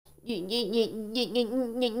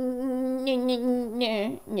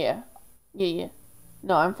Yeah. Yeah.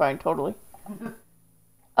 No, I'm fine, totally.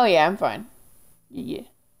 Oh yeah, I'm fine. Yeah.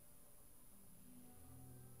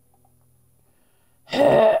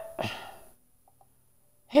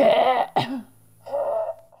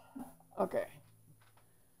 Okay.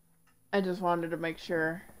 I just wanted to make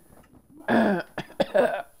sure. My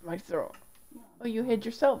throat. Oh, you hid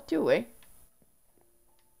yourself too, eh?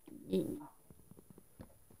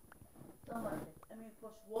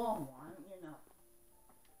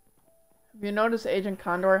 Have you noticed Agent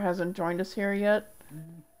Condor hasn't joined us here yet?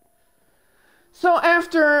 So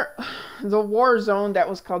after the war zone that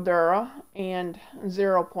was Caldera and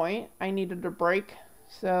 0 Point, I needed a break.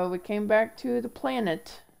 So we came back to the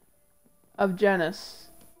planet of Genis.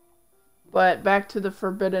 But back to the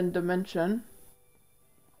Forbidden Dimension.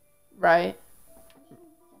 Right.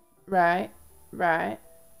 Right. Right.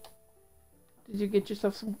 Did you get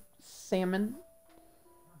yourself some salmon?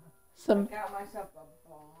 Some. I got myself a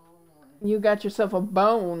bone. You got yourself a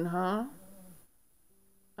bone, huh?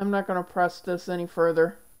 I'm not gonna press this any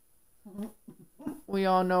further. We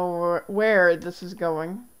all know where this is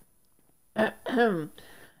going. Condor,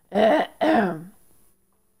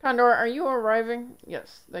 are you arriving?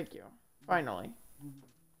 Yes, thank you. Finally.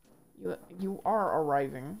 You are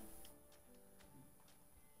arriving.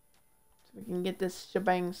 So we can get this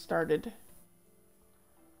shebang started.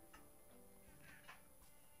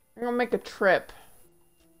 I'm gonna make a trip.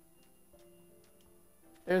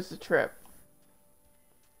 There's the trip.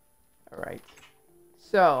 Alright.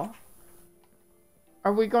 So,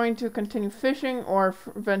 are we going to continue fishing or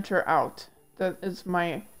venture out? That is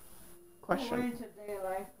my question. We're into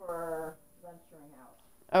daylight for venturing out.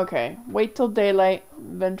 Okay, wait till daylight,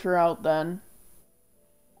 venture out then.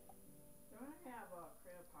 Do I have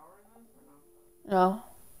creative power then or no? No,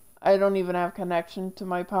 I don't even have connection to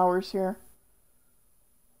my powers here.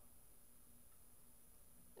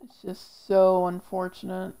 It's just so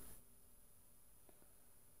unfortunate.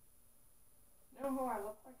 You know who I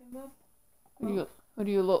look like in this? Who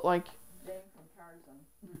do you look like? Jane from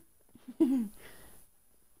Tarzan.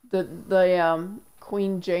 the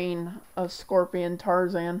Queen Jane of Scorpion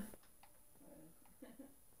Tarzan.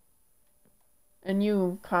 And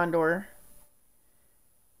you, Condor.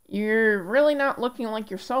 You're really not looking like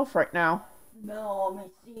yourself right now. No, I'm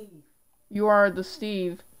Steve. You are the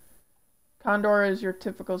Steve. Condor is your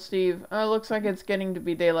typical Steve. It looks like it's getting to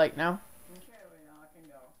be daylight now. Okay, wait, now I can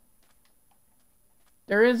go.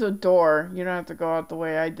 There is a door. You don't have to go out the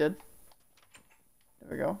way I did. There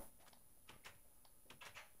we go.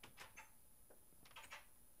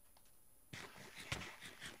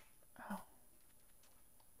 Oh.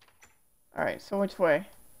 Alright, so which way?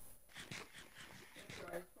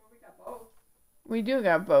 Right. Well, we got boats. We do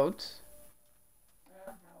got boats.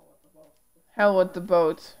 Hell with the boats. Hell with the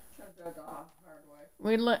boats. The hard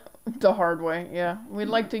way. The hard way, yeah. We'd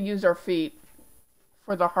like to use our feet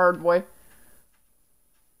for the hard way.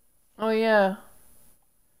 Oh yeah.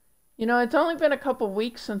 You know, it's only been a couple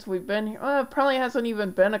weeks since we've been here. Well, it probably hasn't even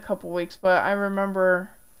been a couple weeks, but I remember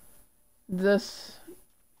this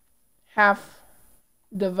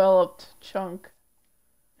half-developed chunk.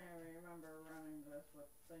 I remember running this with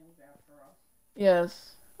things after us.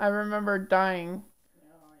 Yes, I remember dying.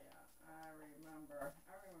 Oh yeah, I remember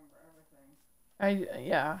everything.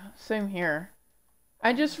 Yeah, same here.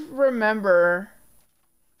 I just remember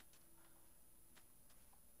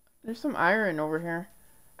there's some iron over here.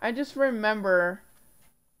 I just remember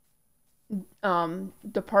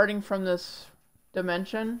departing from this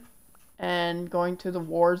dimension and going to the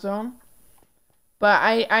war zone. But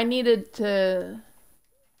I needed to,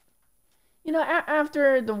 you know,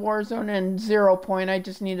 after the war zone and 0 Point, I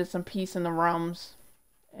just needed some peace in the realms.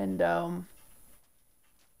 And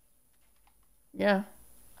yeah.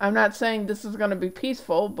 I'm not saying this is going to be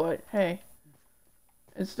peaceful, but hey,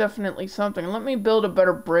 it's definitely something. Let me build a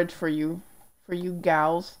better bridge for you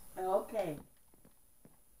gals. Okay.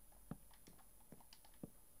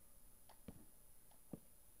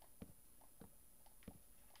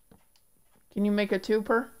 Can you make a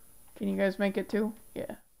two-per? Can you guys make it two?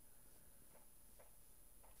 Yeah.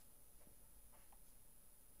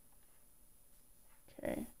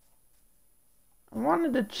 Okay. I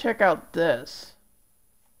wanted to check out this.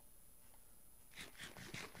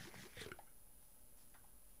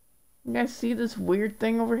 You guys see this weird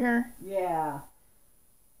thing over here? Yeah.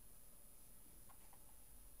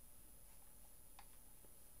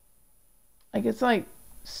 Like, it's like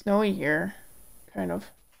snowy here, kind of.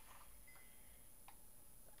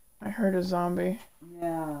 I heard a zombie.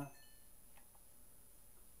 Yeah.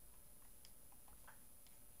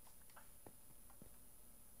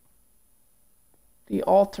 The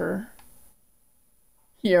altar.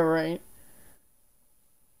 Yeah, right.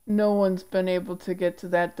 No one's been able to get to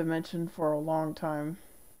that dimension for a long time.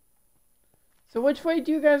 So which way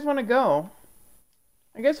do you guys want to go?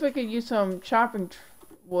 I guess we could use some chopping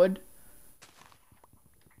wood.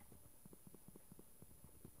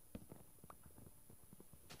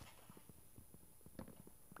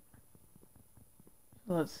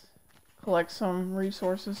 Let's collect some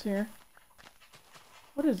resources here.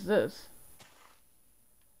 What is this?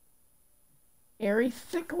 Airy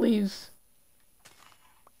thick leaves.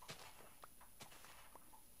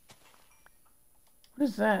 What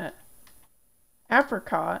is that?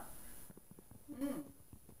 Apricot.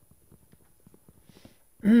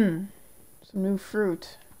 Some new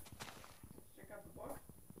fruit. Check out the book.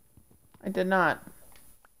 I did not.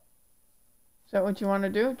 Is that what you want to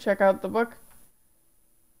do? Check out the book?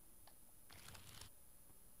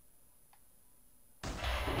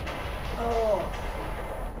 Oh.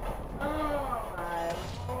 Oh my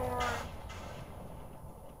lord.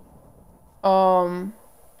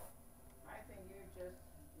 I think you just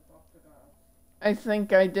woke the gods. I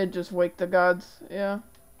think I did just wake the gods, yeah.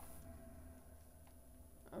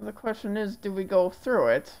 The question is, do we go through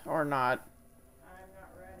it or not? I'm not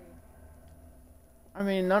ready. I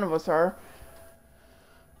mean, none of us are.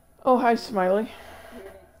 Oh, hi, Smiley. You need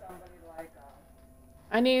somebody like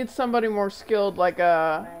I need somebody more skilled, like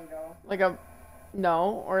a... Mango.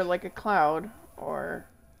 No, or like a Cloud, or...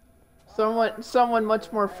 Someone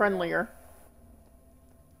much more friendlier.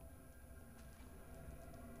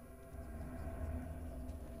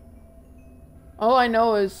 All I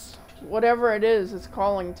know is, whatever it is, it's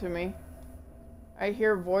calling to me. I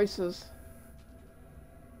hear voices.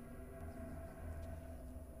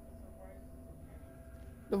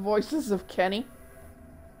 The voices of Kenny.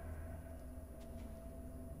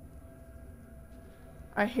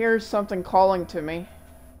 I hear something calling to me.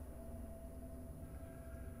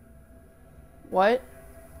 What?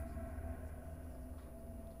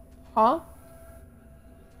 Huh?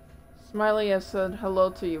 Smiley has said hello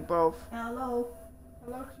to you both. Hello.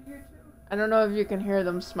 Hello to you too. I don't know if you can hear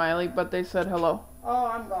them, Smiley, but they said hello. Oh,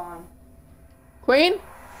 I'm gone. Queen?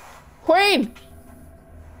 Queen!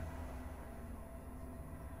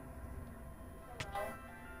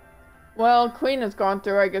 Well, Queen has gone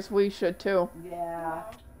through. I guess we should too. Yeah.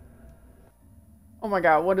 Oh my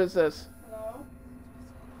god, what is this? Hello?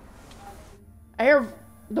 I hear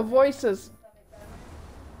the voices.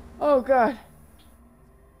 Oh god.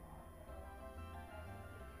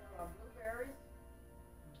 Blueberries.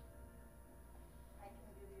 I can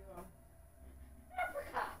give you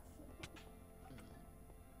apricots.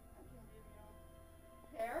 I can give you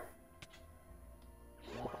pear.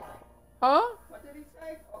 Huh? What did he say?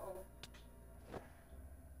 Uh-oh.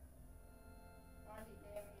 Oh, he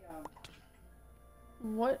gave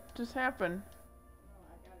me What just happened? no,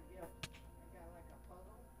 I got a gift. I got like a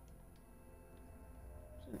puzzle.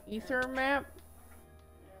 An ether map?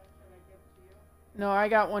 Yeah, should I give it to you? No, I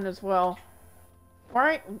got one as well.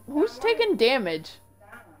 Alright, who's taking damage?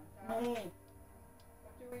 Donna. What do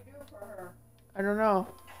we do for her? I don't know.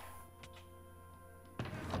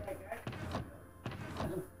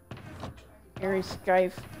 Airy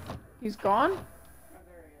Skype. He's gone? Oh,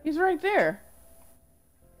 there he is. He's right there.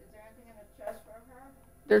 Is there anything in the chest for her?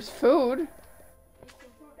 There's food. Eat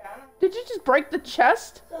some food, Donna. Did you just break the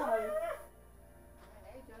chest? Sorry.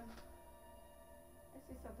 Agent. I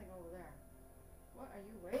see something over there. What are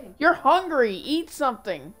you waiting for? You're hungry. Eat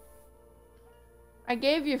something. I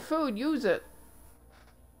gave you food. Use it.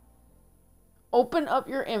 Open up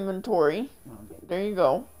your inventory. There you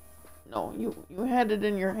go. No, you had it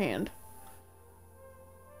in your hand.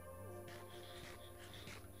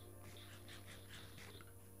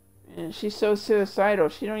 And she's so suicidal,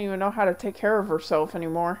 she don't even know how to take care of herself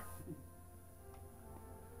anymore.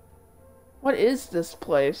 What is this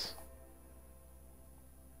place?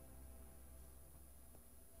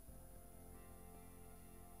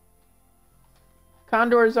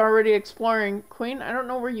 Condor is already exploring. Queen, I don't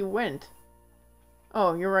know where you went.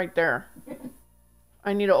 Oh, you're right there.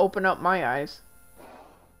 I need to open up my eyes.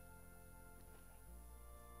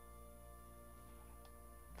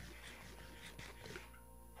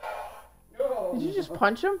 No. Did you just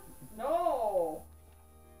punch him? No.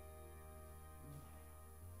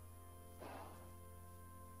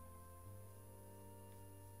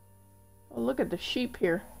 Oh, look at the sheep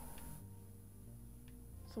here.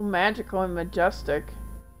 So magical and majestic.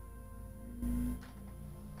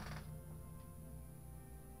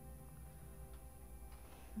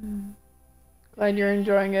 Glad you're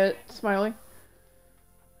enjoying it, Smiley.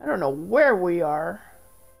 I don't know where we are.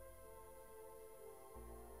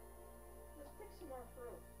 Let's pick some more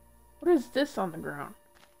fruit. What is this on the ground?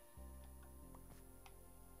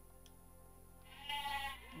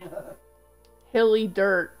 Hilly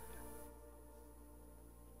dirt.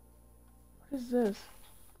 What is this?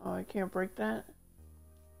 Oh, I can't break that.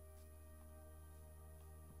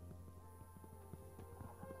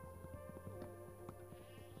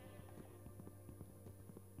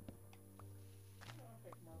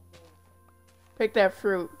 Pick that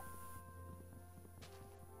fruit.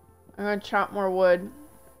 I'm gonna chop more wood.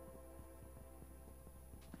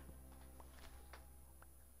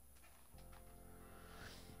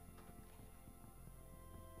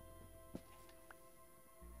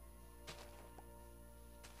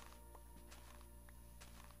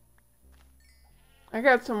 I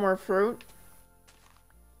got some more fruit.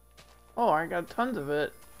 Oh, I got tons of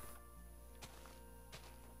it.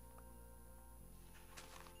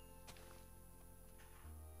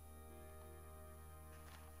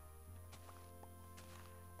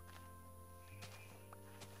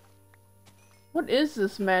 What is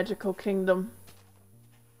this magical kingdom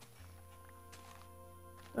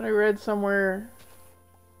that I read somewhere?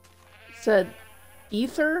 It said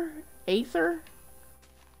ether? Aether?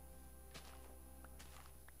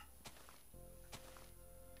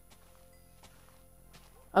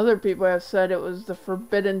 Other people have said it was the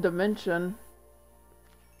forbidden dimension.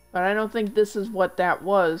 But I don't think this is what that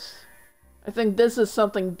was. I think this is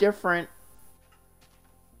something different.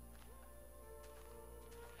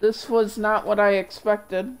 This was not what I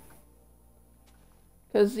expected.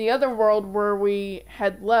 Because the other world where we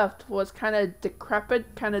had left was kind of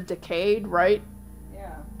decrepit, kind of decayed, right?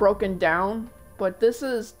 Yeah. Broken down. But this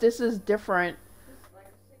is different. This is like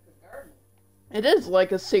a secret garden. It is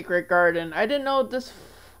like a secret garden. I didn't know this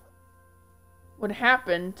would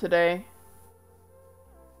happen today.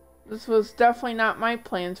 This was definitely not my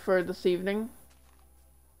plans for this evening.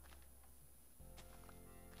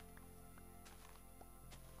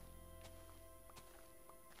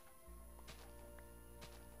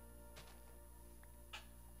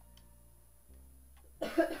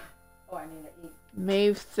 Oh, I need to eat.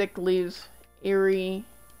 Mave thick leaves, airy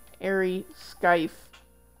skife.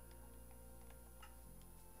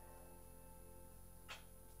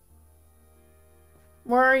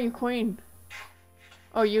 Where are you, Queen?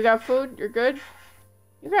 Oh, you got food? You're good?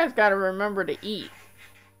 You guys gotta remember to eat.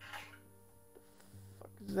 What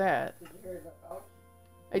the fuck is that? Did you hear the belch?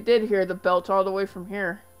 I did hear the belch all the way from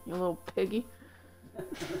here, you little piggy.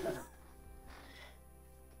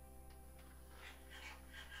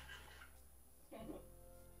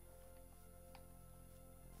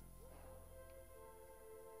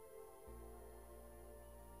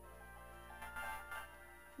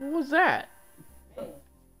 What was that? Me. I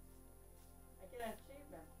get an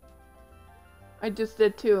achievement. I just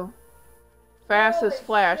did too. Fast as Holy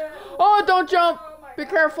flash. shit. Oh, don't jump! Oh my Be God.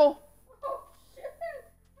 careful! Oh shit!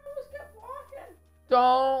 I almost kept walking.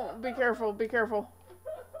 Don't. Be careful. Be careful.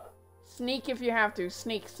 Sneak if you have to.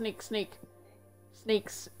 Sneak, sneak, sneak.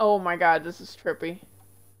 Sneaks. Oh my god, this is trippy.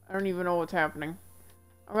 I don't even know what's happening.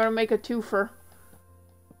 I'm gonna make a twofer.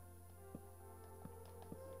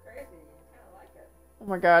 Crazy. You kind of like it. Oh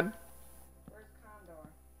my god. Where's Condor?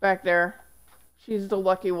 Back there. She's the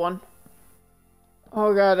lucky one.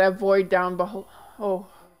 Oh god, that void down below. Oh.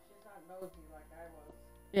 She's not nosy like I was.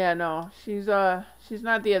 Yeah, no. She's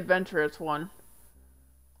not the adventurous one.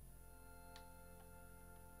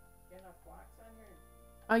 Get enough blocks on here?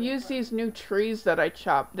 I'll use these new trees that I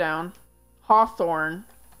chopped down. Hawthorn.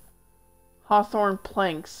 Hawthorn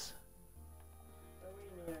planks. So we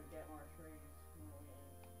need to get more trees.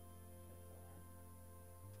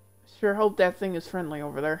 Sure hope that thing is friendly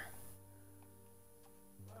over there.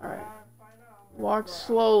 Alright. Walk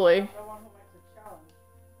slowly. I'm the one who makes a challenge.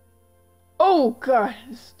 Oh god,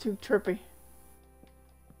 this is too trippy.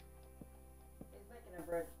 He's making a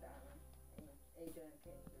bridge down. Agent and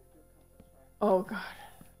Condor do come this way. Oh god.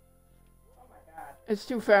 Oh my god. It's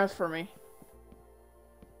too fast for me.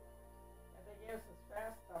 If they gave us this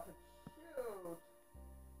fast stuff, it's shoot.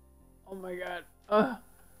 Oh my god. Ugh.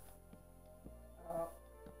 Oh.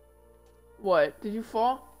 What? Did you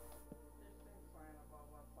fall? There's things flying above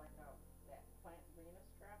us like that plant Venus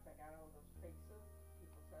trap that got all those faces,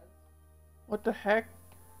 people's heads. What the heck?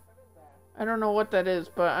 What is that? I don't know what that is,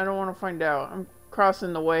 but I don't want to find out. I'm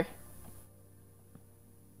crossing the way.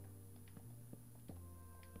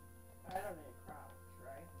 I don't need a crouch,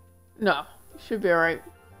 right? No, you should be alright.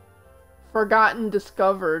 Forgotten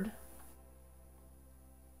discovered.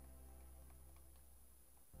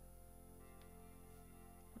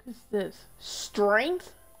 What is this?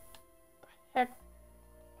 Strength? What the heck?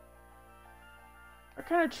 What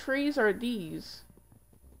kind of trees are these?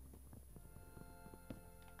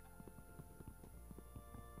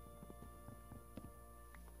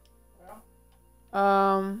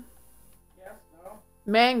 Yes, no.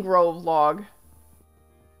 Mangrove log. You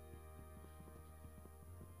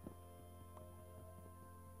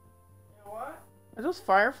know what? Are those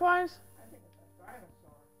fireflies? I think it's a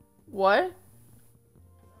dinosaur. What? No, it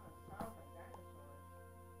sounds like dinosaurs.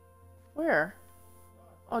 Where?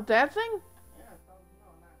 No, Oh, that thing? yeah, it sounds, no,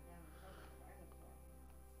 not yeah, it sounds like a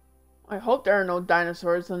dinosaur. I hope there are no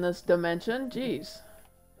dinosaurs in this dimension. Jeez.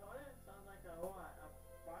 Don't it? It sounds like a what? A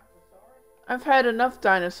brontosaurus? I've had enough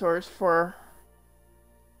dinosaurs for...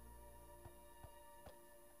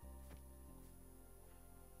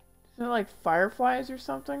 Is it like fireflies or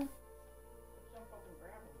something? Jump up and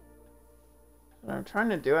grab them. That's what I'm trying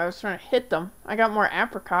to do. I was trying to hit them. I got more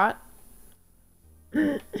apricot. Do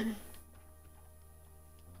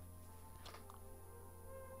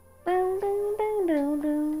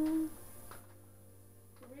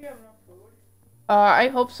we have enough food? I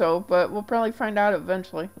hope so, but we'll probably find out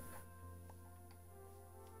eventually.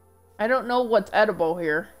 I don't know what's edible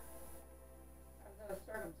here. I'm gonna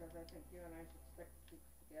start them because I think you and I should stick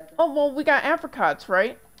together. Oh, well, we got apricots,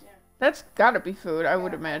 right? Yeah. That's gotta be food, I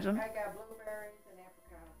would imagine. I got blueberries and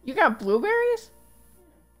apricots. You got blueberries?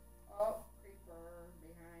 Yeah. Oh, creeper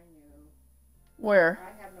behind you. Where?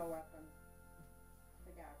 I have no weapon. I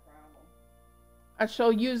got a problem. I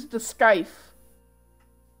shall use the scythe.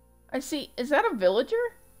 I see. Is that a villager?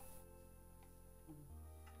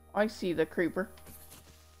 I see the creeper.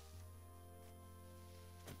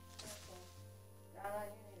 Donna,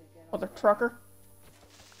 you need to get Oh, the over trucker.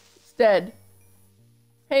 It's dead.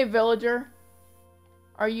 Hey, villager.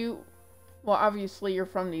 Are you... Well, obviously you're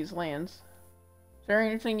from these lands. Is there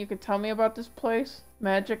anything you could tell me about this place?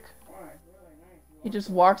 Magic? Boy, really nice. He just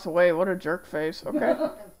walks away. What a jerk face. Okay. You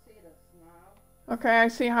can see the snob. Okay, I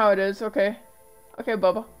see how it is. Okay. Okay,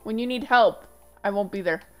 Bubba. When you need help, I won't be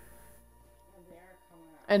there. And they are coming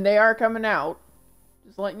out. And they are coming out.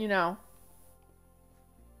 Just letting you know.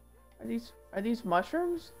 Are these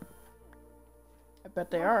mushrooms? I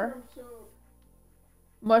bet they are.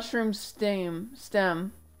 Mushroom soup. Mushroom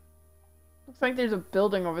stem. Looks like there's a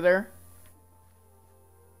building over there.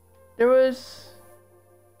 There was...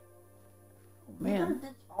 Oh, man.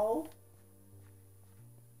 This hole?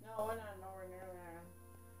 No, we're not nowhere near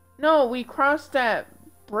that. No, we crossed that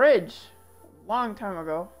bridge a long time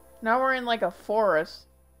ago. Now we're in like a forest.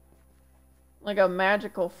 Like a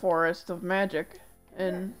magical forest of magic.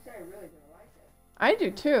 And I really do like it. I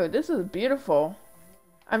do too. This is beautiful.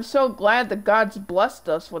 I'm so glad the gods blessed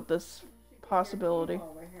us with this possibility.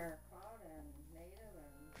 Over here, Cloud and Native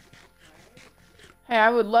and Hey, I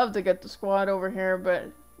would love to get the squad over here, but,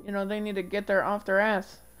 you know, they need to get off their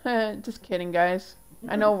ass. Just kidding, guys.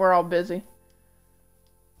 I know we're all busy.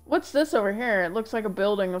 What's this over here? It looks like a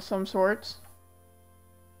building of some sorts.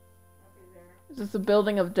 I'll be there. Is this the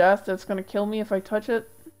building of death that's going to kill me if I touch it?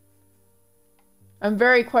 I'm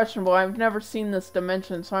very questionable. I've never seen this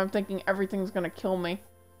dimension, so I'm thinking everything's going to kill me.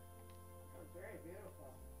 It's very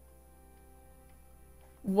beautiful.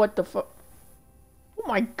 What the fuck? Oh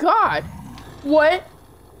my god! What?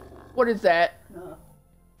 What is that?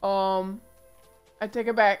 I take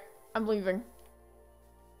it back. I'm leaving.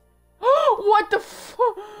 What the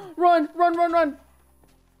fuck? Run, run, run, run.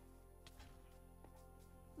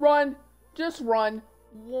 Run. Just run.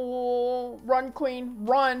 Whoa. Run, queen.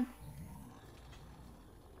 Run.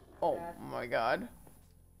 Oh my god.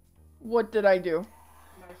 What did I do?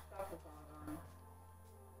 My stuff is all gone.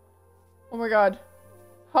 Oh my god.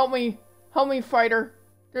 Help me. Help me, fighter.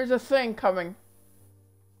 There's a thing coming.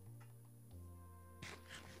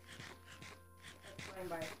 It's slain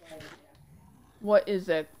by a spider, yeah. What is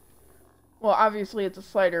it? Well, obviously it's a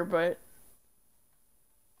slider, but...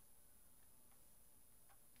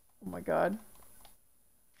 Oh my god.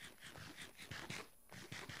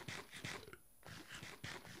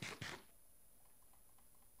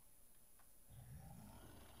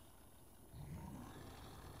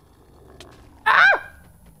 Ah!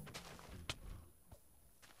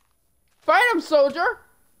 Fight him, soldier!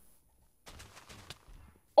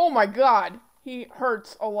 Oh my god. He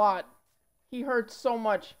hurts a lot. He hurts so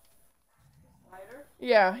much. Spider?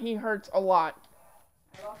 Yeah, he hurts a lot.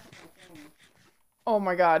 I lost my thing. Oh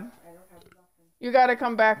my god. I don't have nothing. You gotta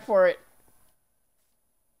come back for it.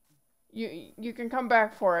 You can come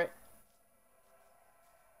back for it.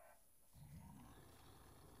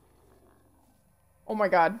 Oh my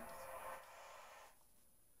god.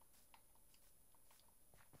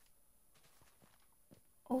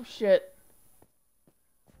 Oh shit.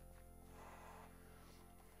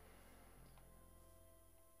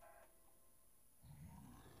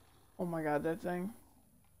 Oh my god, that thing.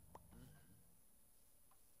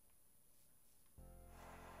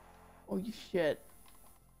 Oh, you shit.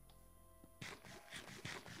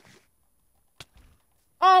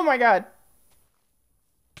 Oh my god.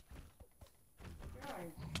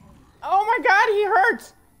 Oh my god, he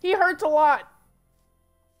hurts. He hurts a lot.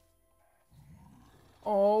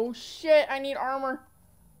 Oh shit, I need armor.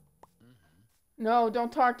 No,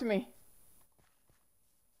 don't talk to me.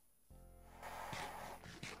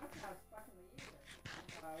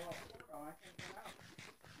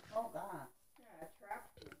 Oh god. Yeah,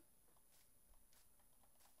 trapped you.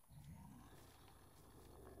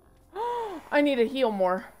 I need to heal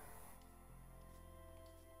more.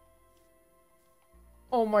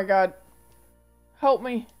 Oh my god. Help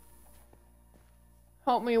me.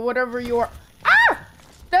 Help me, whatever you are. Ah!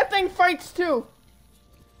 That thing fights too.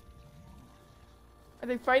 Are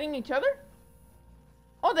they fighting each other?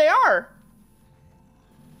 Oh, they are.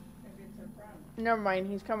 Maybe it's a friend. Never mind,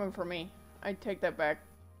 he's coming for me. I take that back.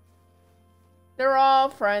 They're all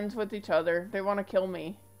friends with each other. They want to kill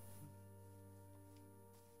me.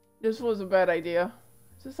 This was a bad idea.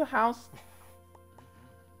 Is this a house?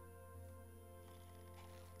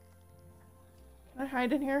 Can I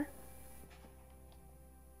hide in here?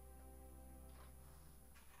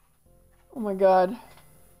 Oh my god.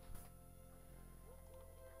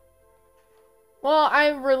 Well, I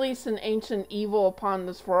release an ancient evil upon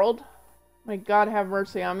this world. May God have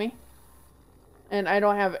mercy on me. And I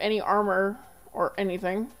don't have any armor or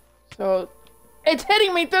anything. So, it's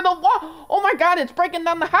hitting me through the wall! Oh my god, it's breaking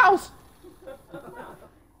down the house!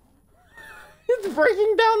 It's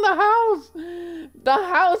breaking down the house! The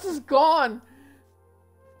house is gone!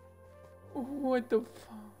 What the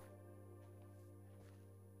fuck?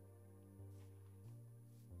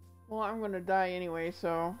 Well, I'm gonna die anyway,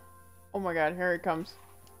 so... Oh my god, here it comes.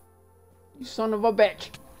 You son of a bitch!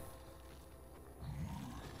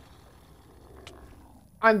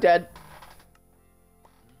 I'm dead.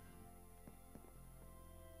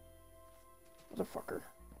 Motherfucker.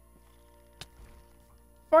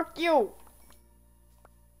 Fuck you!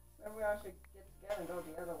 Maybe we all should get together and go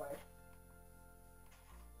the other way.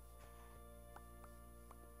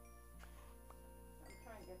 I'm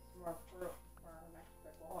trying to get some more fruit for our next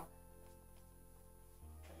big walk.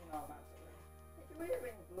 But you know I'm not doing it. Hey, do we have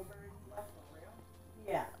any blueberries left for real?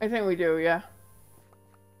 Yeah. I think we do, yeah.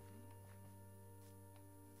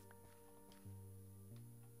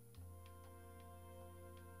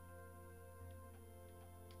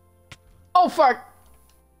 Oh fuck!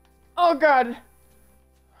 Oh god!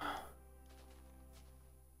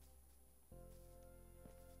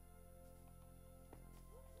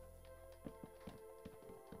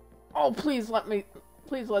 Oh, please let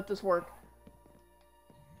this work.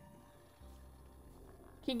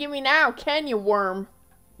 Can you give me now? Can you, worm?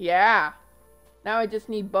 Yeah. Now I just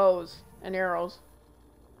need bows and arrows.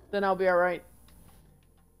 Then I'll be alright.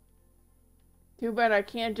 Too bad I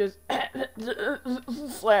can't just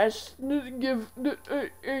slash give.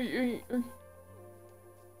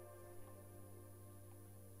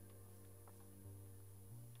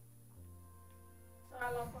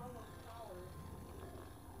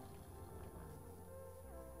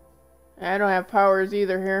 I don't have powers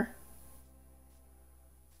either here.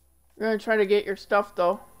 We're gonna try to get your stuff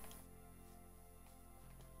though.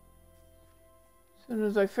 As soon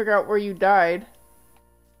as I figure out where you died.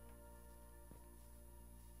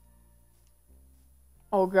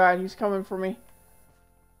 Oh god, he's coming for me.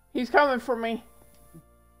 He's coming for me.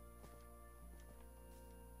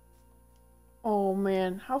 Oh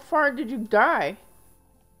man, how far did you die?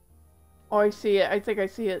 Oh, I see it. I think I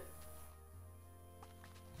see it.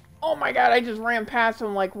 Oh my god, I just ran past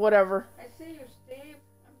him like whatever. I see you, Steve.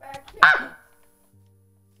 I'm back here. Ah!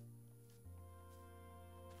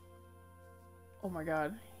 Oh my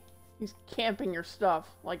god. He's camping your stuff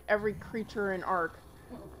like every creature in Ark.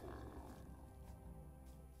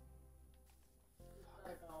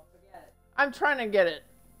 I'm trying to get it.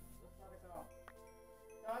 Just let it go.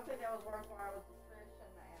 The only thing that was worthwhile was the fish and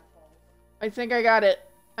the apples. I think I got it.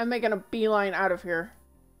 I'm making a beeline out of here.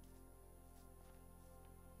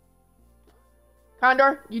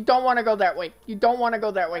 Condor, you don't want to go that way. You don't want to go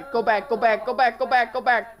that way. Go back, go back, go back, go back, go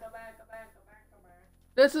back. Go back.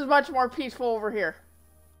 This is much more peaceful over here.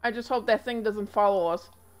 I just hope that thing doesn't follow us.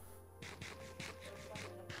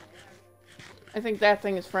 I think that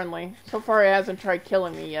thing is friendly. So far it hasn't tried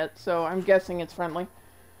killing me yet, so I'm guessing it's friendly.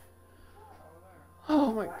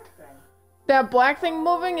 Oh my... That black thing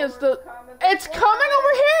moving is the... It's coming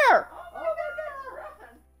over here! Oh my god,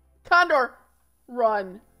 run! Condor,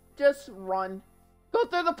 run. Just run. Go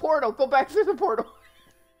through the portal. Go back through the portal.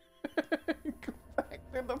 Go back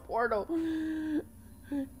through the portal.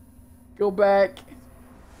 Go back.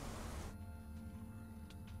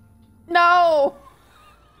 No!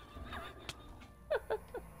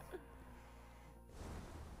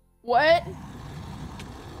 What?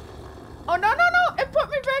 Oh, no, no, no! It put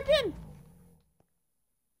me back in!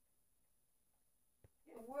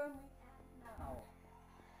 Where are we at now?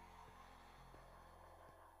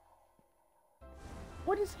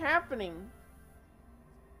 What is happening?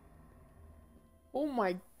 Oh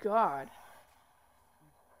my god.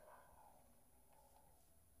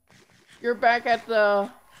 You're back at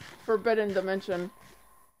the Forbidden Dimension.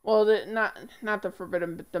 Well, not the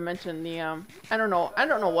Forbidden Dimension, the I don't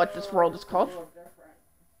know what this world is called. I don't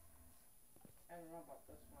know about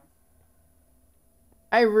this one.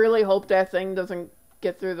 I really hope that thing doesn't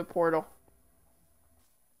get through the portal.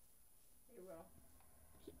 You will.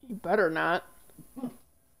 You better not.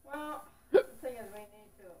 Well, the thing is we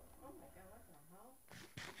need to... Oh my god, what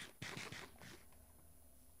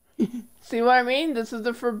the hell? See what I mean? This is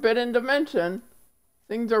the Forbidden Dimension.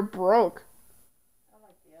 Things are broke. I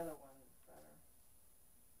like the other one better.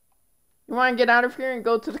 You want to get out of here and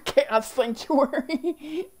go to the Chaos Sanctuary?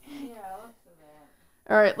 Yeah, let's do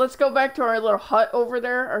that. Alright, let's go back to our little hut over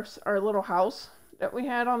there, our little house that we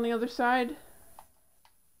had on the other side.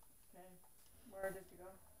 Okay. Where did you go?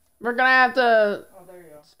 We're gonna have to Oh, there you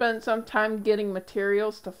go. spend some time getting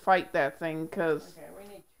materials to fight that thing, because Okay, we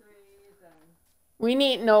need trees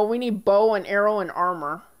and... we need bow and arrow and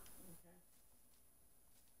armor.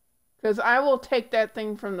 Because I will take that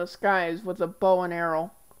thing from the skies with a bow and arrow.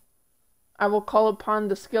 I will call upon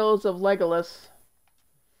the skills of Legolas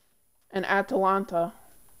and Atalanta.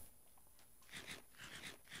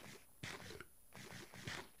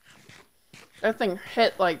 That thing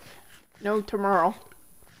hit like no tomorrow.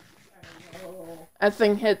 I know. That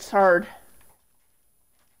thing hits hard.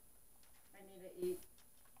 I need to eat.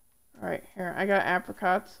 Alright, here, I got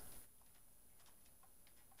apricots.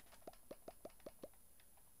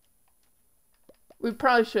 We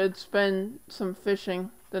probably should spend some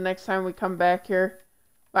fishing the next time we come back here.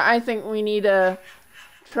 But I think we need to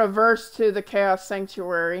traverse to the Chaos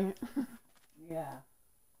Sanctuary. Yeah.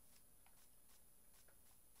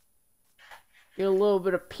 Get a little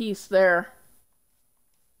bit of peace there.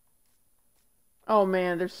 Oh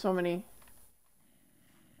man, there's so many.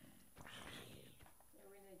 Yeah, we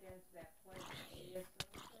need to get into that place. ASP,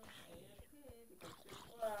 because guess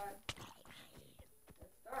what?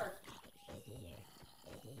 It's dark.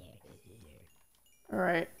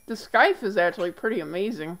 Alright. The Scythe is actually pretty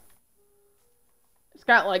amazing. It's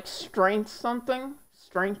got like strength something.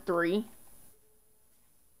 Strength 3.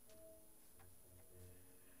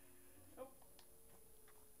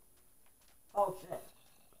 Oh shit.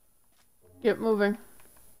 Get moving.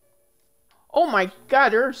 Oh my god,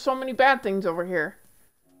 there are so many bad things over here.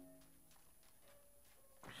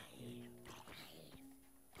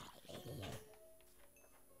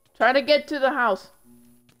 Try to get to the house.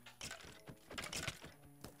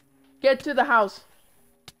 Get to the house.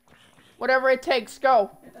 Whatever it takes,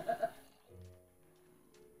 go.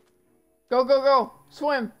 Go, go, go.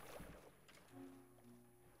 Swim.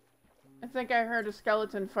 I think I heard a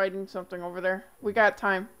skeleton fighting something over there. We got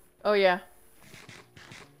time. Oh, yeah.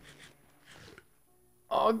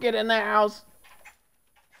 Oh, get in that house.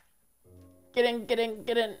 Get in, get in,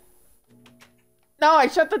 get in. No, I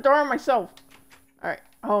shut the door on myself. Alright.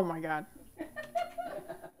 Oh, my God.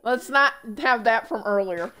 Let's not have that from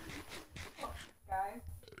earlier. Guys,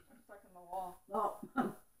 I'm stuck in the wall.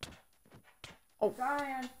 No. Oh,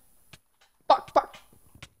 Trying. fuck, fuck.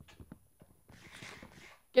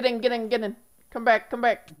 Get in, get in, get in. Come back, come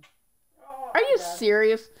back. Oh, Are you God.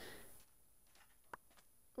 serious?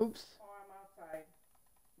 Oops. Oh, I'm outside.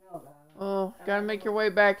 No, God. Oh, gotta make your way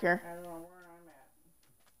back here. I don't know where I'm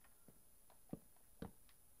at.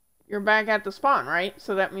 You're back at the spawn, right?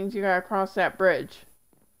 So that means you gotta cross that bridge.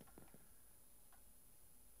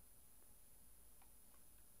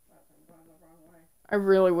 I'm going the wrong way. I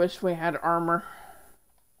really wish we had armor.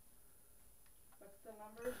 What's the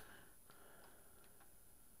numbers?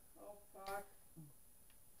 Oh, fuck.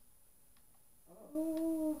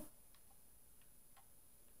 Oh.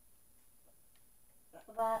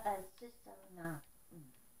 What a system now.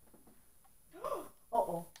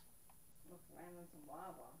 Uh-oh. Looks landing some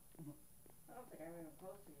lava. I don't think I'm even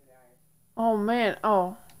close to you guys. Oh man,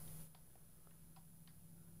 oh.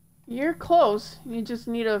 You're close. You just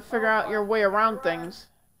need to figure out your way around things.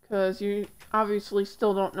 Because you obviously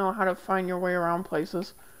still don't know how to find your way around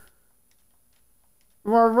places.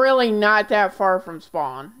 We're really not that far from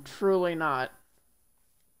spawn. Truly not.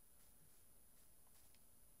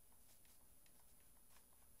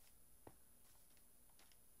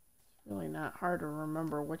 It's really not hard to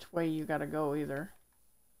remember which way you gotta go either.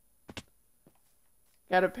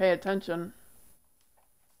 Gotta pay attention.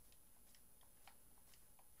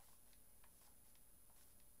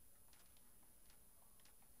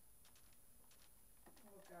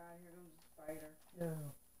 Oh God, here comes a spider. No.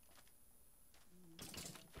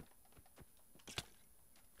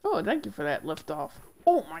 Oh, thank you for that lift off.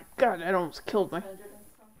 Oh my God, that almost killed me. 100 and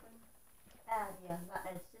something. Yeah,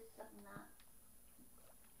 it's just something that.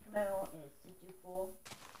 Camaro is 64.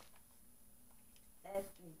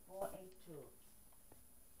 S3482.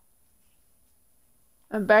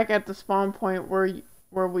 I'm back at the spawn point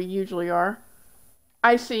where we usually are.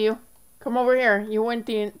 I see you. Come over here. You went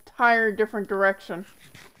the entire different direction.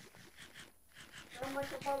 I'm like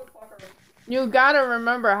a motherfucker. You gotta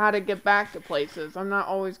remember how to get back to places. I'm not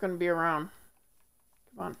always gonna be around.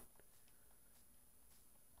 Come on.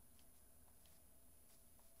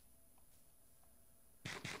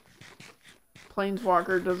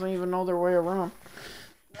 Planeswalker doesn't even know their way around.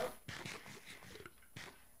 Nope.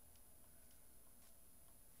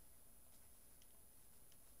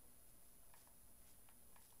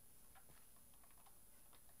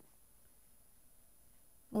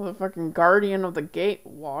 Oh, the fucking guardian of the gate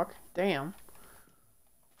walk. Damn.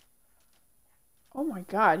 Oh my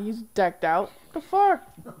God, he's decked out. The fuck?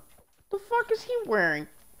 The fuck is he wearing?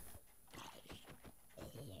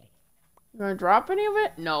 You gonna drop any of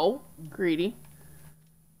it? No. Greedy.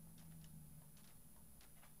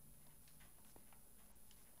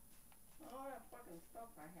 All that fucking stuff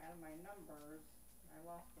I had, my numbers, I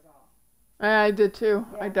lost it all. I did too.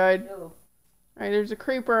 Yeah, I died. too. Alright, there's a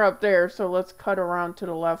creeper up there, so let's cut around to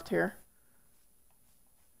the left here.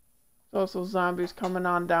 There's also zombies coming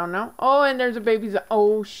on down now. Oh, and there's a baby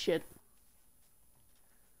oh, shit.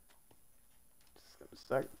 Just a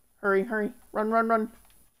sec. Hurry, hurry. Run, run, run.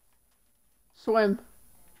 Swim.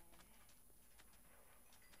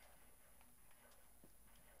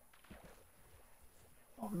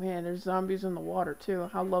 Oh man, there's zombies in the water too.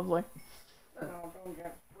 How lovely. No, don't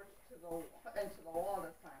get pushed into the wall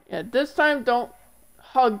this time. Yeah, this time don't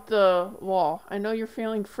hug the wall. I know you're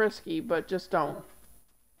feeling frisky, but just don't.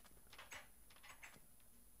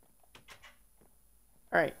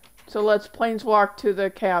 Alright, so let's planeswalk to the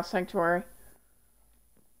Chaos Sanctuary.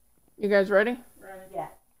 You guys ready? Right. Yeah.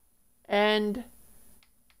 And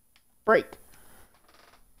break.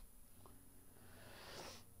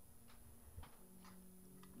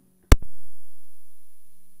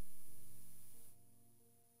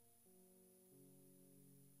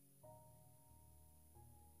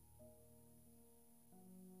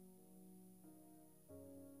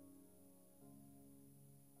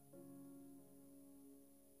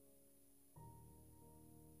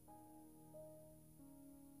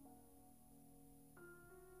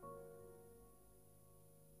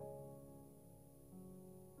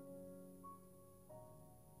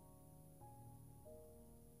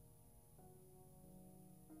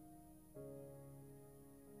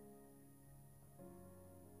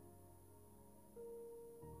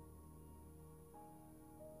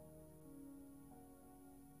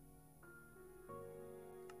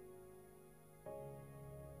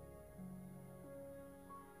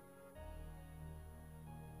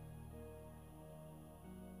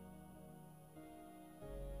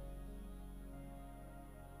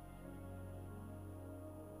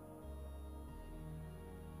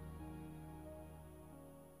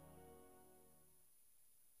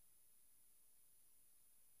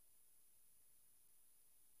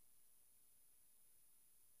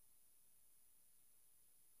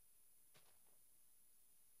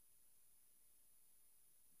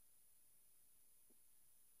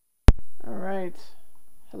 Alright.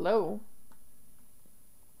 Hello.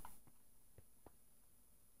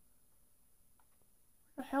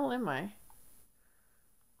 Where the hell am I?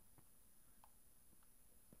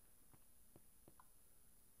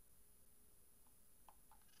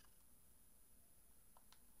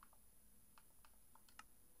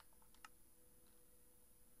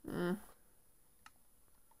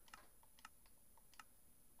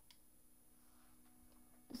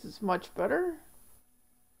 This is much better.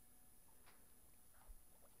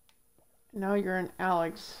 Now you're in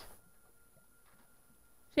Alex.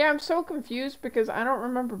 See, I'm so confused because I don't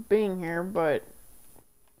remember being here, but...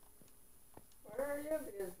 Where are you?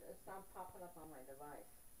 Because it's not popping up on my device.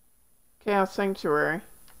 Chaos Sanctuary.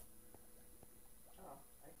 Oh,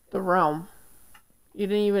 I see. The realm. You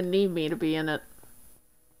didn't even need me to be in it.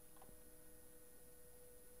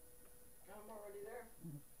 I'm already there.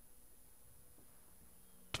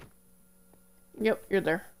 Yep, you're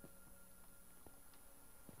there.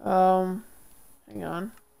 Hang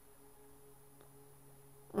on.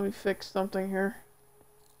 Let me fix something here.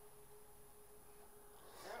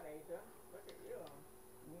 That Agent. Look at you.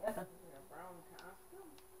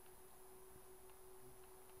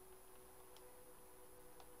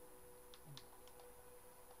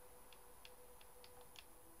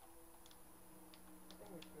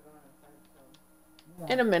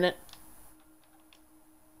 In a minute.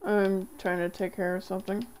 I'm trying to take care of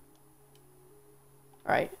something.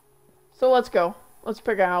 Alright. So let's go. Let's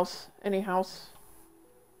pick a house. Any house.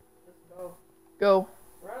 Just go. Go.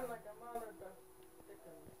 Run like a mother to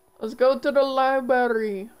chicken. Let's go to the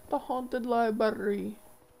library. The haunted library.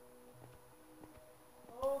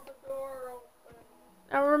 Hold the door open.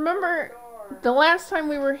 I remember Door. the last time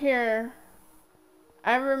we were here.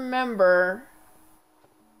 I remember.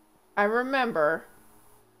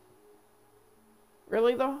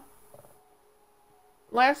 Really though?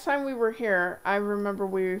 Last time we were here, I remember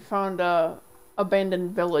we found a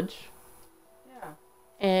abandoned village. Yeah.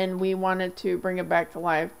 And we wanted to bring it back to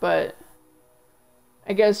life, but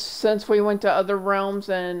I guess since we went to other realms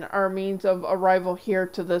and our means of arrival here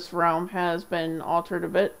to this realm has been altered a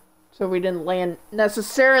bit, so we didn't land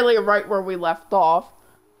necessarily right where we left off,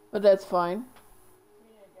 but that's fine. We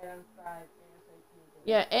need to get inside ASAP.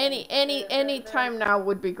 Yeah, any time now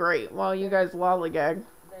would be great while you guys lollygag.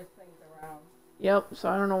 There's things around. Yep, so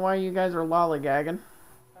I don't know why you guys are lollygagging. I don't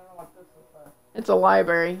know what this is for. It's a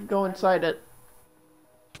library. Go inside it.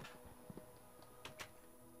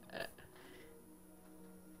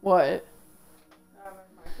 What?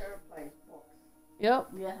 My favorite place, books. Yep.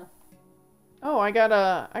 Yeah. Oh, I got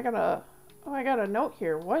a note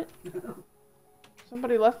here. What?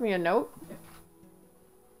 Somebody left me a note?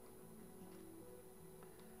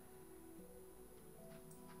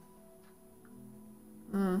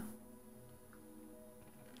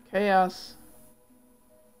 Chaos.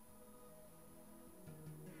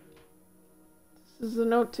 This is a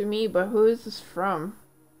note to me, but who is this from?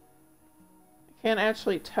 I can't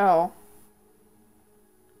actually tell.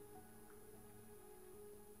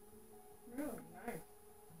 Really nice.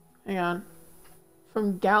 Hang on.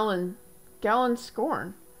 From Gallon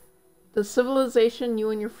Scorn. The civilization you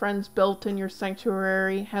and your friends built in your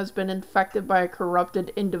sanctuary has been infected by a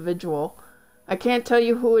corrupted individual. I can't tell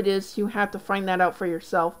you who it is, you have to find that out for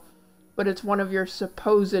yourself, but it's one of your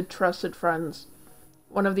supposed trusted friends.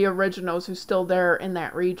 One of the originals who's still there in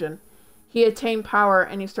that region. He attained power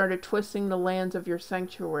and he started twisting the lands of your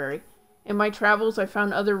sanctuary. In my travels, I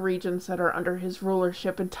found other regions that are under his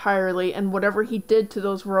rulership entirely, and whatever he did to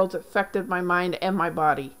those worlds affected my mind and my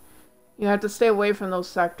body. You have to stay away from those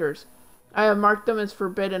sectors. I have marked them as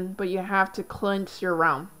forbidden, but you have to cleanse your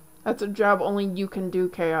realm. That's a job only you can do,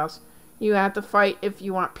 Chaos. You have to fight if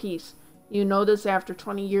you want peace. You know this after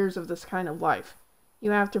 20 years of this kind of life.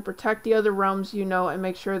 You have to protect the other realms you know and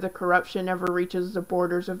make sure the corruption never reaches the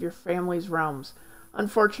borders of your family's realms.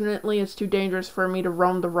 Unfortunately, it's too dangerous for me to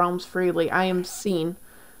roam the realms freely. I am seen.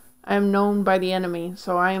 I am known by the enemy,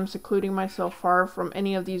 so I am secluding myself far from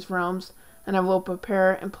any of these realms, and I will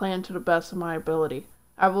prepare and plan to the best of my ability.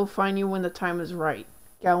 I will find you when the time is right.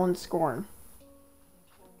 Gallon Scorn.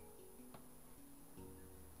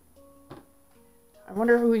 I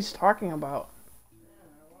wonder who he's talking about. Yeah,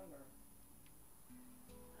 I wonder.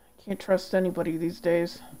 Can't trust anybody these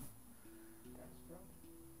days. That's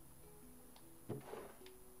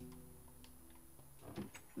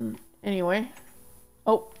true. Anyway.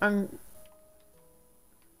 Oh, I'm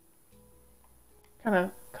kind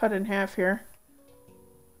of cut in half here.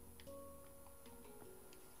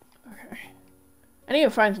 Okay. I need to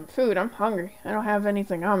find some food. I'm hungry. I don't have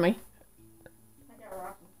anything on me. I got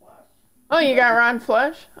rotten flesh. Oh, you got rotten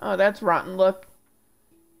flesh? Oh, that's rotten. Look.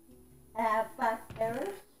 5 carrots?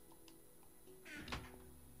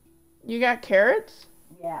 You got carrots?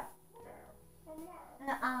 Yeah.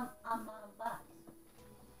 Yeah. I'm on a box.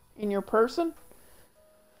 In your person?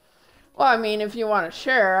 Well, I mean, if you want to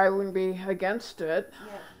share, I wouldn't be against it.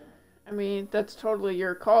 Yeah. I mean, that's totally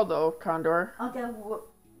your call, though, Condor. Okay,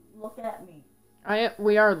 look at me.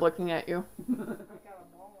 We are looking at you. I got a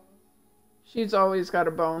bone. She's always got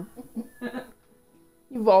a bone.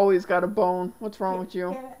 You've always got a bone. What's wrong with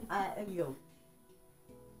you? You.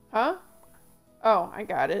 Huh? Oh, I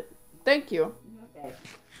got it. Thank you. Okay.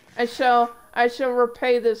 I shall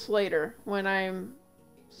repay this later when I'm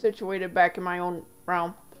situated back in my own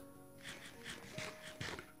realm.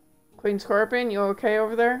 Queen Scorpion, you okay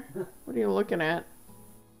over there? What are you looking at?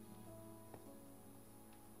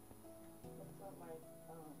 What's up, my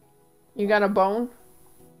You got a bone?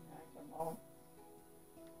 I got a bone.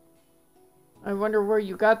 I wonder where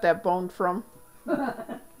you got that bone from.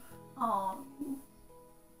 Oh.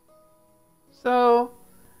 So,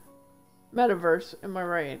 MetaVerse, am I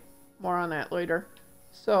right? More on that later.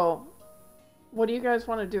 So, what do you guys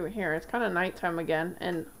want to do here? It's kind of nighttime again,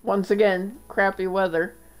 and once again, crappy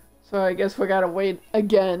weather. So I guess we gotta wait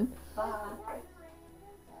again. Bye.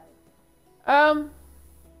 Not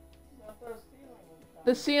those ceilings.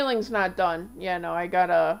 The ceiling's not done. Yeah, no, I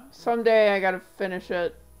gotta... Someday I gotta finish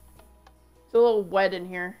it. It's a little wet in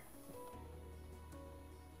here.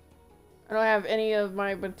 I don't have any of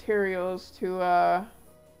my materials to, Oh,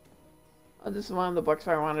 this is one of the books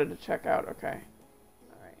I wanted to check out. Okay.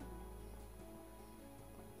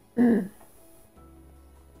 Alright.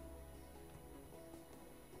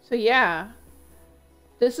 So, yeah.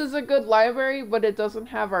 This is a good library, but it doesn't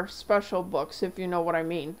have our special books, if you know what I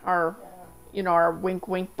mean. Our, you know, our wink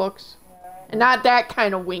wink books. And not that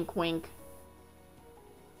kind of wink wink.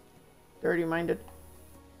 Dirty minded.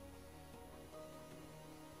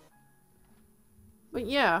 But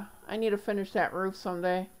yeah, I need to finish that roof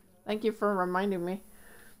someday. Thank you for reminding me.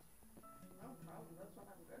 No problem. That's what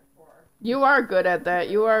I'm good for. You are good at that.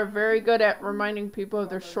 You are very good at reminding people of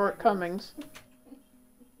their shortcomings.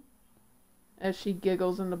 As she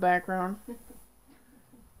giggles in the background.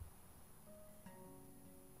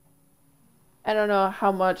 I don't know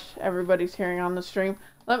how much everybody's hearing on the stream.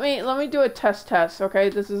 Let me do a test, okay?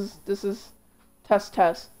 This is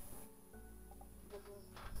test.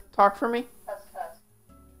 Talk for me.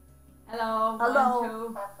 Hello. Hello.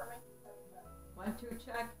 1, 2. 1, 2,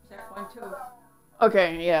 check. Check 1, 2.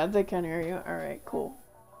 Okay, yeah, they can hear you. Alright, cool.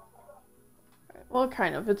 Well,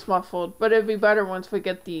 kind of. It's muffled. But it'd be better once we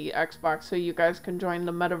get the Xbox so you guys can join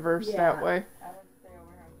the MetaVerse that way. I would stay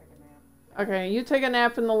over here and take a nap. Okay, you take a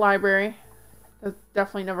nap in the library. That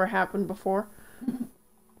definitely never happened before.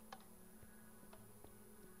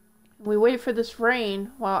 We wait for this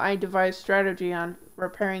rain while I devise strategy on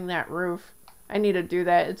repairing that roof. I need to do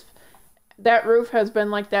that. That roof has been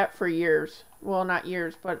like that for years. Well, not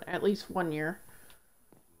years, but at least 1 year.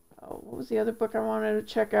 Oh, what was the other book I wanted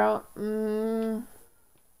to check out? Man,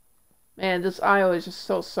 this aisle is just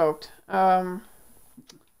so soaked.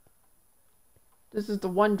 This is the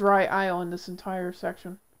one dry aisle in this entire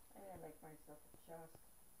section. I gotta make myself a chest.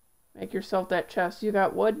 Make yourself that chest. You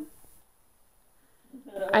got wood?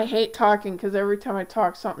 I hate talking because every time I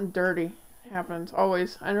talk, something dirty happens.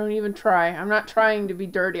 Always. I don't even try. I'm not trying to be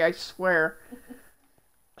dirty, I swear.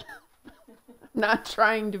 I'm not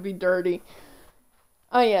trying to be dirty.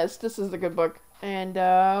 Oh yes, this is a good book. And,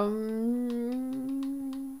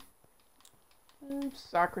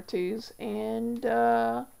 Socrates and,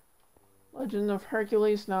 Legend of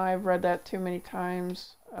Hercules. Now I've read that too many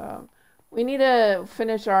times. We need to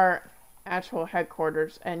finish our actual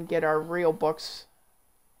headquarters and get our real books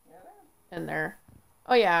in there.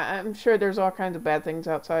 Oh yeah, I'm sure there's all kinds of bad things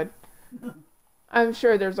outside. I'm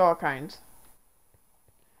sure there's all kinds.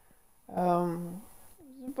 Is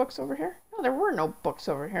there books over here? No, there were no books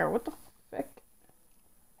over here. What the frick?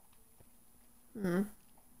 Oh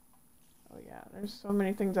yeah, there's so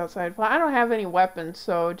many things outside. Well, I don't have any weapons,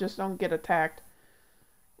 so just don't get attacked.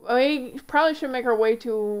 We probably should make our way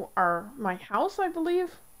to my house, I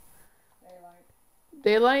believe.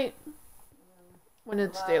 Daylight? When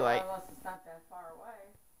it's daylight. Unless it's not that far away.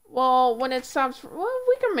 Well, when it stops, well,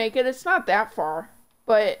 we can make it. It's not that far.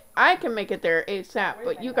 But I can make it there ASAP,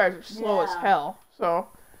 but you guys are slow as hell. So,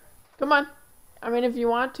 come on. I mean, if you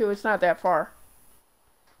want to, it's not that far.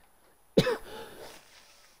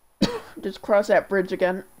 Just cross that bridge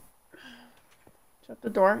again. Shut the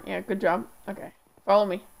door. Yeah, good job. Okay. Follow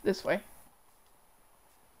me. This way.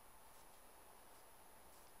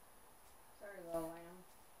 Sorry, little lamb.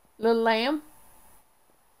 Little lamb?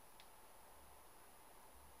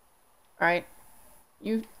 Alright.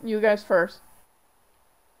 You guys first.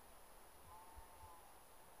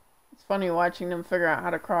 It's funny watching them figure out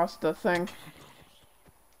how to cross the thing.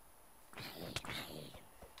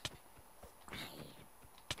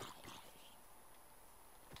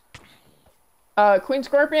 Queen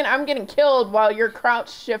Scorpion, I'm getting killed while you're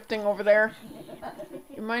crouch shifting over there.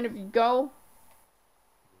 You mind if you go?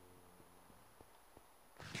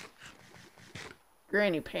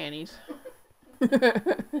 Granny panties. Let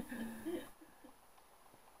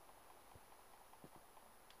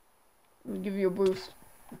me give you a boost.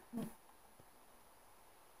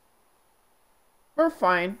 We're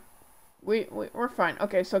fine. We're fine.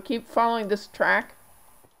 Okay, so keep following this track.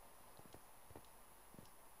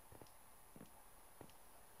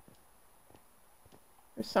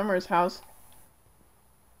 There's Summer's house.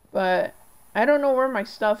 But I don't know where my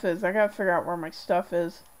stuff is. I gotta figure out where my stuff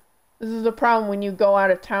is. This is the problem when you go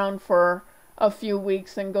out of town for a few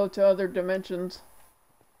weeks and go to other dimensions.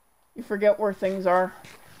 You forget where things are.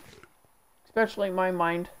 Especially my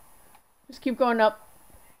mind. Just keep going up.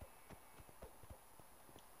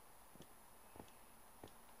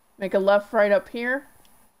 Make a left right up here.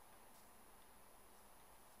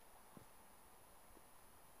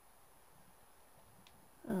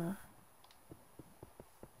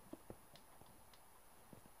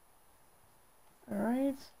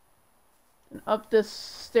 And up this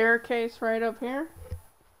staircase right up here.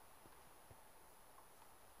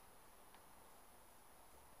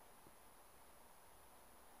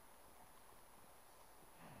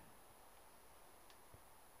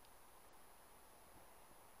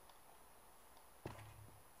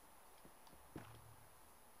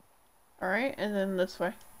 Alright, and then this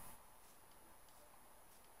way.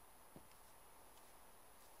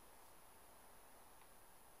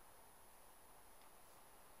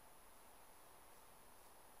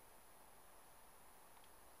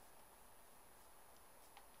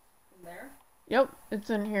 In there? Yep,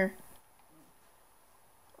 it's in here.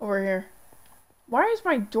 Over here. Why is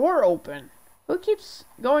my door open? Who keeps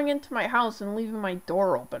going into my house and leaving my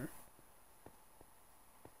door open?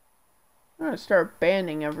 I'm gonna start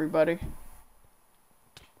banning everybody.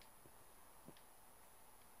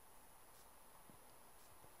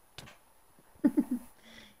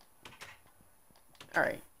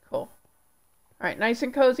 Alright, cool. Alright, nice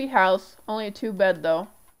and cozy house. Only a 2-bed though.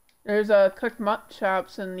 There's a cooked mutton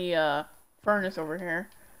chops in the furnace over here.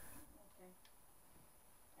 Okay.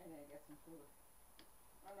 I need to get some food.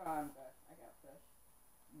 Oh no, I'm good. I got fish.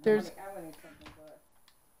 There's I would need something good.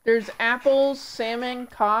 there's apples, salmon,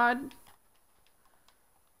 cod.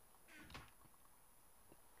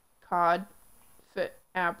 Cod, fit,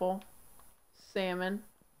 apple, salmon.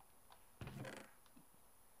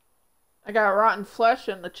 I got rotten flesh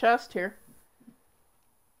in the chest here.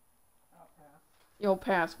 I'll pass. You'll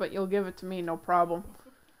pass, but you'll give it to me, no problem.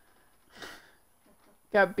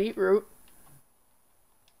 Got beetroot.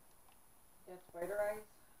 Got spider eyes?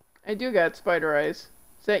 I do got spider eyes.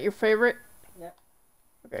 Is that your favorite? Yep.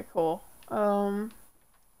 Okay, cool.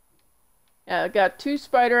 Yeah, I got 2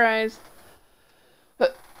 spider eyes.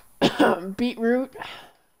 Beetroot.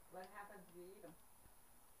 What happens if you eat them?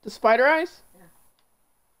 The spider eyes? Yeah.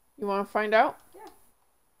 You want to find out? Yeah.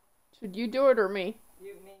 Should you do it or me?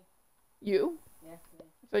 Me. You? Yeah, me.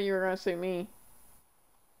 I thought you were going to say me.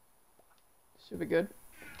 Should be good.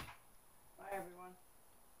 Bye, everyone.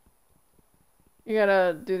 You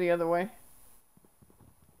gotta do the other way.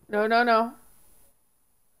 No, no, no.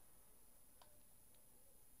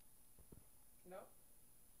 Nope.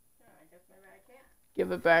 Yeah, I guess maybe I can't.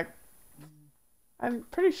 Give it back. I'm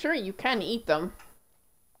pretty sure you can eat them.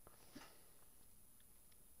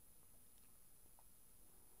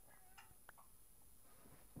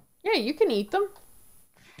 Yeah, you can eat them.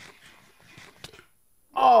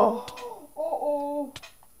 Oh. Oh.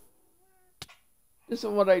 This is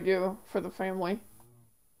what I do for the family.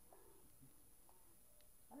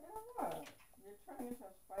 I don't know. You're turning into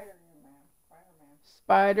a spider, Spider-Man.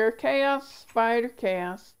 Spider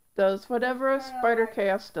chaos does whatever a spider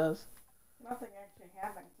chaos does. Nothing actually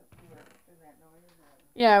happened to you in that noise.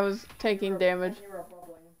 Yeah, I was taking damage. You were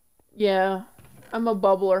bubbling. Yeah, I'm a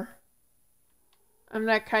bubbler. I'm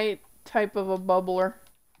that type of a bubbler.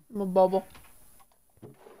 I'm a bubble.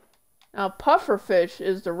 Now, pufferfish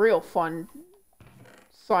is the real fun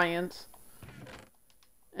science.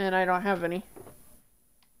 And I don't have any.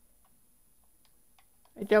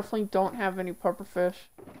 I definitely don't have any pufferfish.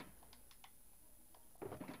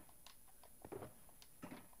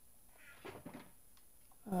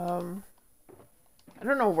 I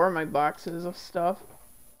don't know where my box is of stuff.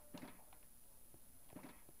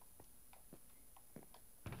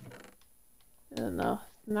 No,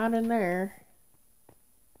 not in there.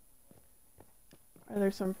 Are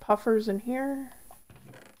there some puffers in here?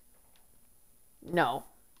 No.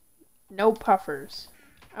 No puffers.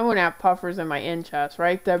 I wouldn't have puffers in my in chest,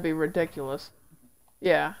 right? That'd be ridiculous.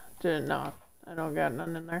 Yeah, didn't know. I don't got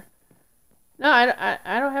none in there. No,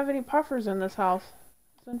 I don't have any puffers in this house.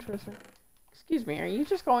 It's interesting. Excuse me, are you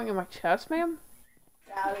just going in my chest, ma'am?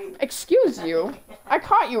 Golly. Excuse you. I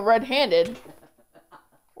caught you red-handed.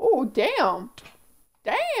 Oh, damn.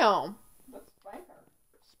 Damn. Let's spank her.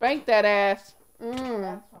 Spank that ass. That's from your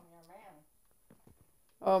man.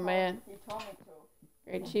 Oh, man. He told me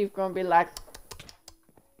to. Your chief gonna be like,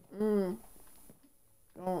 gonna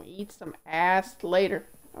eat some ass later.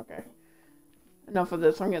 Okay. Enough of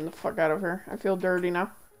this. I'm getting the fuck out of here. I feel dirty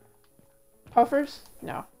now. Puffers?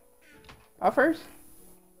 No. Puffers?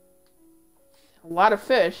 A lot of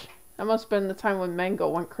fish. That must have been the time when Mango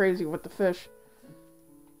went crazy with the fish.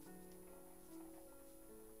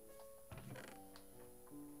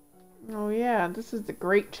 Oh yeah, this is the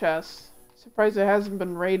great chest. Surprised it hasn't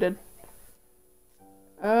been raided.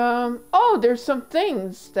 Oh, there's some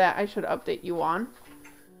things that I should update you on.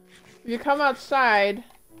 If you come outside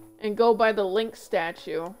and go by the Link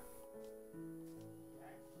statue.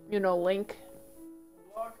 You know Link.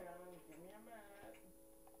 Look, give me a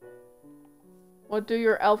minute. What do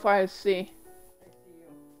your elf eyes see?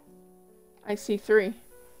 I see you. I see 3. Oh,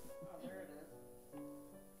 there it is.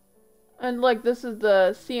 And look, this is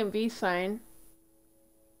the CMV sign.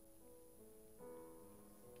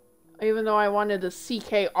 Even though I wanted the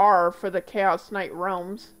CKR for the Chaos Knight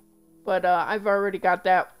Realms. But I've already got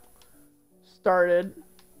that started.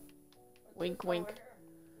 Wink, wink.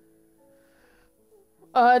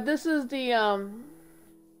 This is the,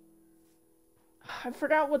 I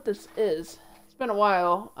forgot what this is. It's been a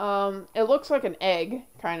while. It looks like an egg,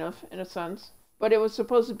 kind of, in a sense. But it was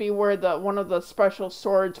supposed to be where one of the special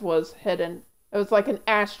swords was hidden. It was like an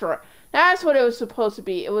asteroid. That's what it was supposed to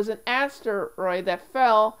be. It was an asteroid that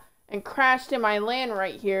fell and crashed in my land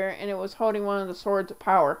right here, and it was holding one of the swords of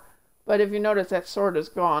power. But if you notice, that sword is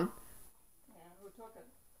gone. Yeah, who took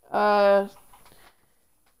it?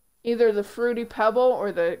 Either the Fruity Pebble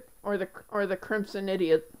or the Crimson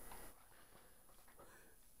Idiot.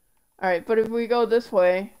 Alright, but if we go this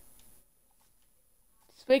way,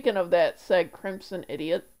 speaking of that said Crimson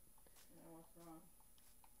Idiot, Yeah, what's wrong?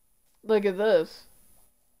 look at this.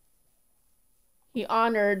 He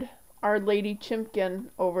honored Our Lady Chimpkin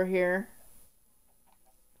over here.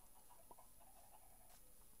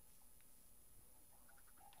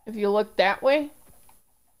 If you look that way,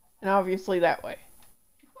 and obviously that way.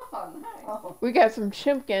 Oh, nice. Oh, We got some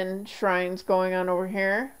Chimpkin shrines going on over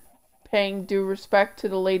here. Paying due respect to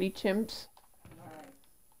the Lady Chimps. Nice.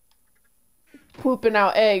 Pooping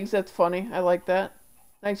out eggs, that's funny. I like that.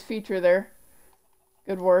 Nice feature there.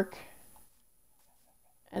 Good work.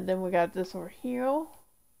 And then we got this over here.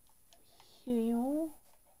 Here.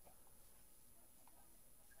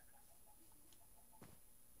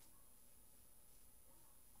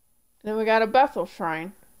 Then we got a Bethel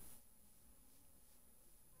shrine.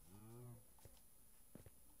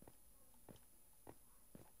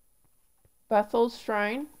 Bethel's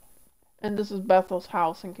shrine. And this is Bethel's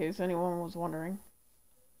house, in case anyone was wondering.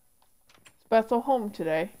 Is Bethel home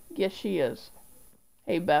today? Yes, she is.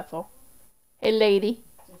 Hey, Bethel. Hey, lady.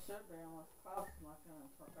 She should be unless Cloud snuck in and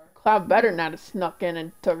took her. Cloud better not have snuck in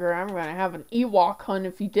and took her. I'm gonna have an Ewok hunt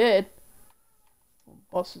if he did. I'll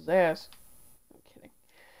bust his ass. I'm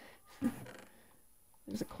kidding.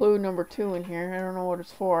 There's a clue number 2 in here. I don't know what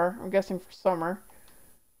it's for. I'm guessing for summer.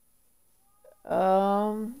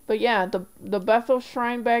 But yeah, the Bethel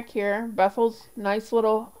shrine back here. Bethel's nice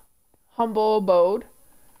little humble abode.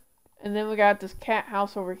 And then we got this cat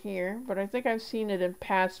house over here. But I think I've seen it in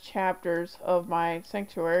past chapters of my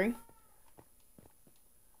sanctuary.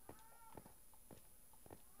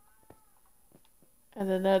 And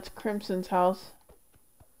then that's Crimson's house.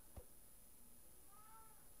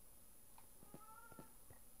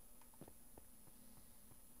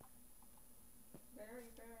 Very,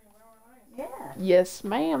 very, very nice. yeah. Yes,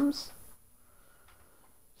 ma'ams.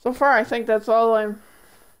 So far, I think that's all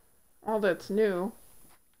that's new.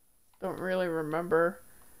 Don't really remember.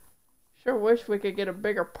 Sure wish we could get a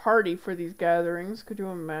bigger party for these gatherings. Could you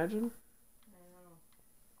imagine? I know.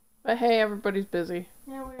 But hey, everybody's busy.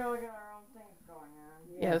 Yeah, we all got our own things going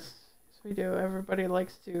on. Yes, we do. Everybody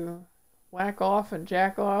likes to whack off and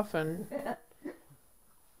jack off and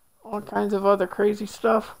all kinds of other crazy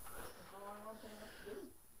stuff. There's only one thing left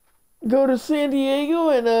to do. Go to San Diego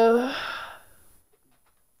and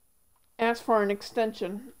ask for an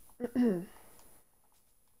extension.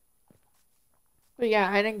 But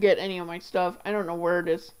yeah, I didn't get any of my stuff. I don't know where it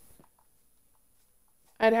is.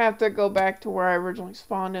 I'd have to go back to where I originally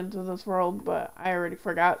spawned into this world, but I already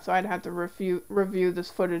forgot, so I'd have to review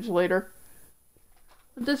this footage later.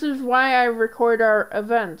 But this is why I record our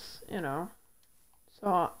events, you know.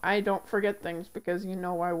 So I don't forget things, because you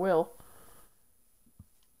know I will.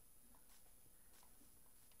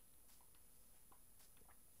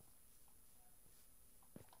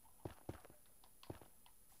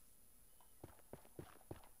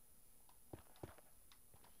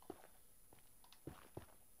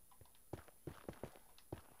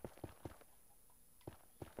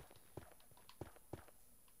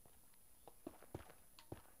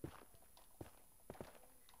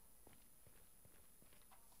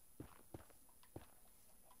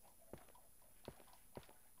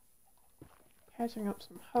 Catching up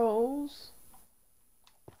some holes.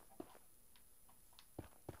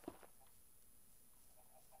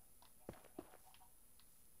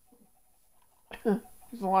 There's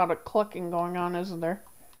a lot of clucking going on, isn't there?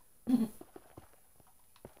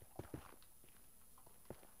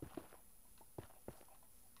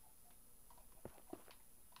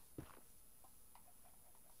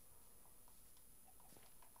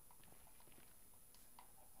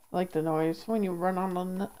 I like the noise when you run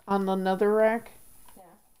on the nether rack. Yeah.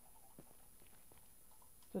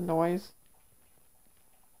 The noise.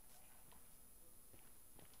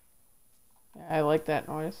 I like that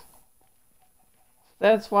noise.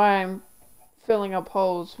 That's why I'm filling up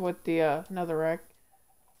holes with the netherrack.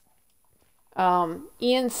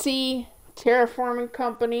 ENC Terraforming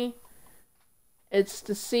Company. It's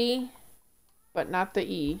the C, but not the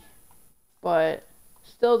E. But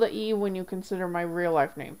still the E when you consider my real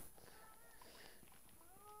life name.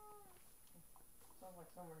 Sounds like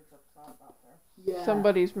somebody's upset out there. Yeah.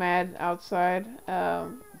 Somebody's mad outside.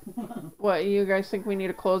 What, you guys think we need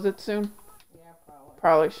to close it soon? Yeah, probably.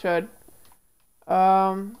 Probably should. It's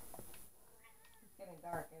getting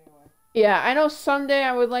dark anyway. Yeah, I know someday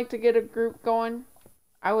I would like to get a group going.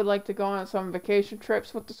 I would like to go on some vacation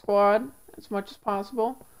trips with the squad as much as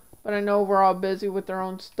possible. But I know we're all busy with their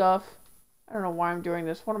own stuff. I don't know why I'm doing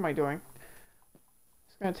this. What am I doing?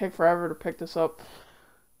 It's going to take forever to pick this up.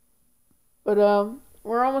 But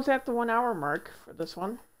we're almost at the 1 hour mark for this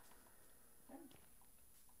one.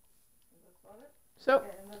 Is this what it? So, Okay,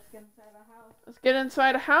 and let's get inside the house. let's get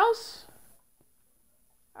inside a house.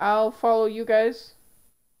 I'll follow you guys.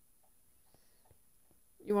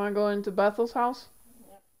 You want to go into Bethel's house?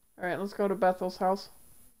 Yep. Alright, let's go to Bethel's house.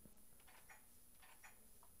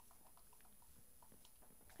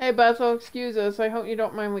 Hey Bethel, excuse us. I hope you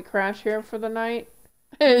don't mind we crash here for the night.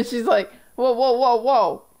 And she's like, whoa, whoa, whoa,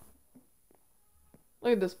 whoa.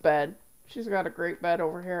 Look at this bed. She's got a great bed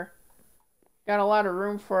over here. Got a lot of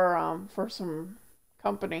room for some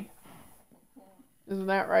company. Isn't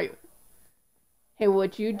that right? Hey,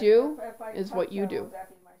 what you do If I is touch what you that, do. Would that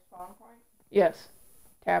be my spawn point? Yes.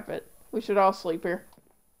 Tap it. We should all sleep here.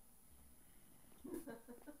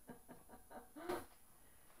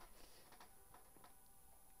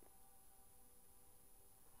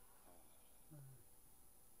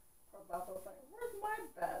 Bethel saying, "Where's my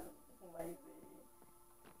bed, lazy?"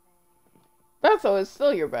 Bethel is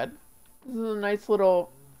still your bed. This is a nice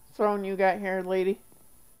little throne you got here, lady.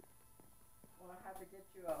 Well, I have to get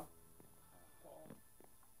you a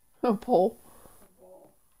A pole.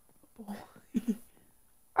 bowl.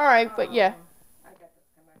 Alright, but yeah. I got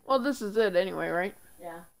disconnected. Well, this is it anyway, right?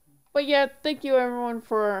 Yeah. But yeah, thank you everyone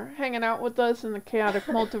for hanging out with us in the Chaotic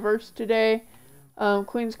MultiVerse today.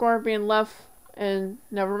 Queen Scorpion left, and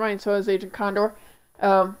never mind, so is Agent Condor.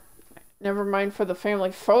 Never mind for the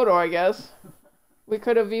family photo, I guess. We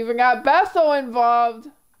could have even got Bethel involved.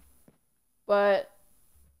 But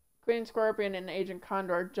Queen Scorpion and Agent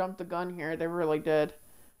Condor jumped the gun here. They really did.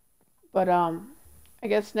 But I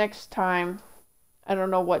guess next time, I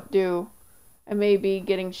don't know what do. I may be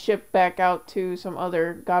getting shipped back out to some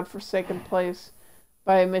other godforsaken place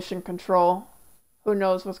by mission control. Who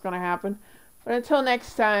knows what's going to happen. But until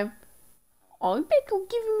next time. Oh, Bethel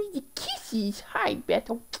giving me the kisses. Hi,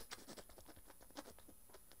 Bethel.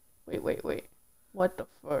 Wait. What the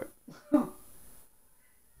fuck?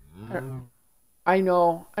 I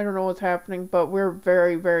know. I don't know what's happening, but we're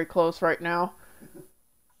very, very close right now.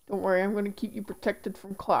 Don't worry, I'm going to keep you protected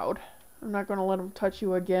from Cloud. I'm not going to let him touch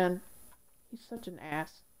you again. He's such an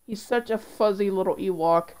ass. He's such a fuzzy little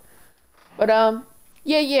Ewok. But,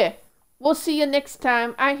 yeah. We'll see you next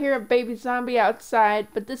time. I hear a baby zombie outside,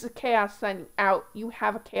 but this is Chaos signing out. You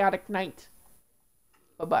have a chaotic night.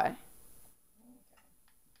 Bye-bye.